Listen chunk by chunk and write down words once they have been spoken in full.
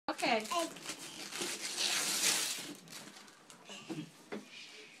Okay.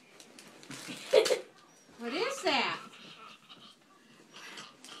 What is that?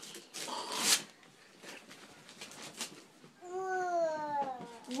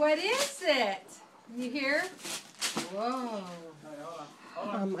 What is it? You hear? Whoa.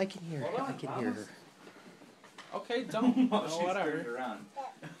 Hold on. I can hear her. I can hear her. Okay, don't. Oh, she's turned around.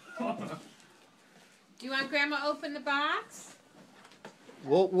 Do you want Grandma to open the box?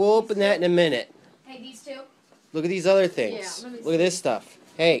 We'll open that in a minute. Hey, these two? Look at these other things. Yeah, let me Look at this stuff.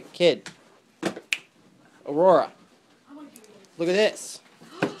 Hey, kid. Aurora. Look at this.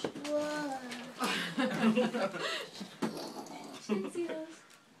 Didn't see those.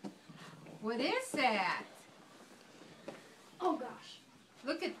 What is that? Oh gosh.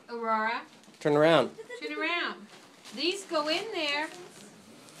 Look at Aurora. Turn around. Turn around. These go in there.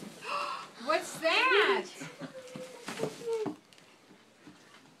 What's that?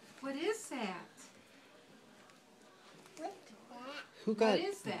 What is that? Who got What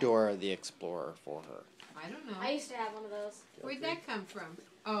is that? Dora the Explorer for her? I don't know. I used to have one of those. Where'd that come from?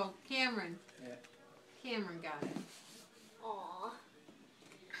 Oh, Cameron. Yeah. Cameron got it. Aw.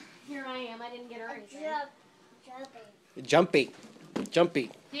 Here I am. I didn't get her anything. Jumpy.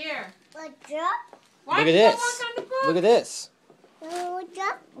 Jumpy. Here. Why Look at did you this. walk on the book? Look at this.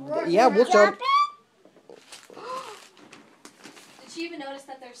 Yeah, we'll jump. Did she even notice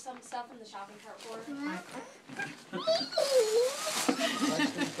that there's some stuff in the shopping cart for her?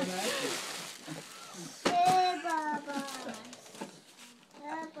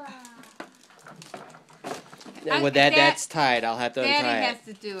 With that's tied. I'll have to untie Daddy it. has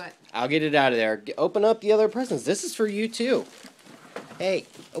to do it. I'll get it out of there. Open up the other presents. This is for you too. Hey,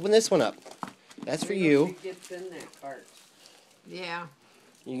 open this one up. That's for you. Gets in that cart. Yeah.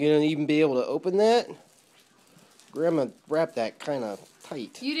 You gonna even be able to open that? Grandma wrapped that kind of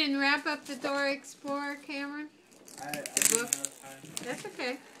tight. You didn't wrap up the Dora Explorer, Cameron? I didn't have time. That's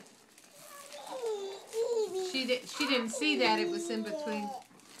okay. She didn't see that it was in between.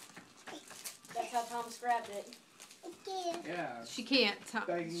 That's how Thomas grabbed it. Yeah. She can't.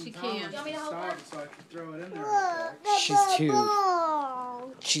 She can't. You want me to help her? So I could throw it in there real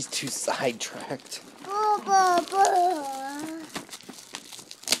quick. She's too sidetracked.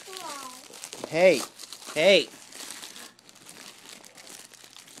 Hey, hey.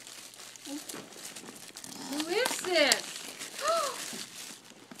 Who is this?